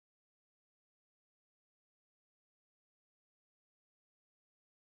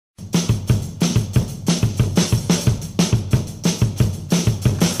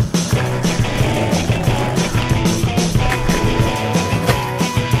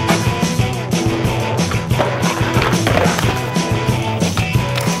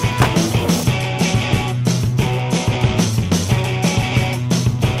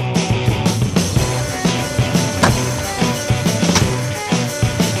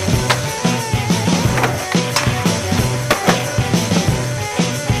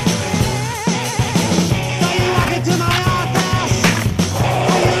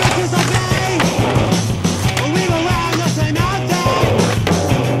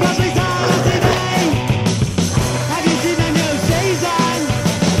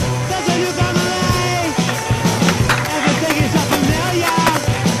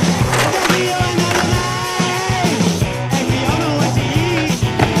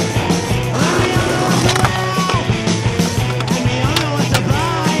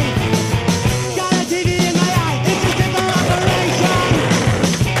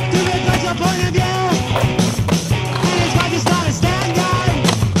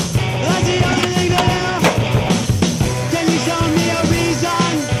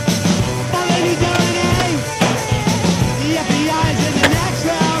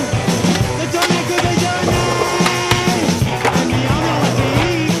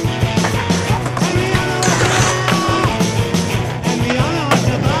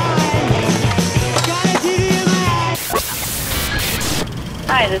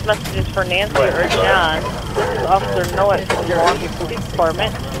This message is for Nancy or John. This is Officer Noah from the Milwaukee Police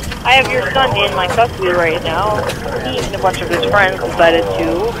Department. I have your son in my custody right now. He and a bunch of his friends decided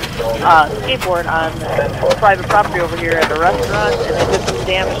to skateboard on private property over here at a restaurant, and they did some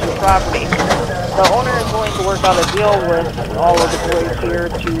damage to the property. The owner is going to work out a deal with all of the boys here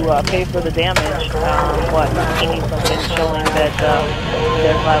to pay for the damage, but he needs something showing that there's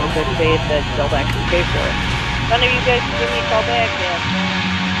a lot of good faith that they'll actually pay for it. If any of you guys can give me a call back,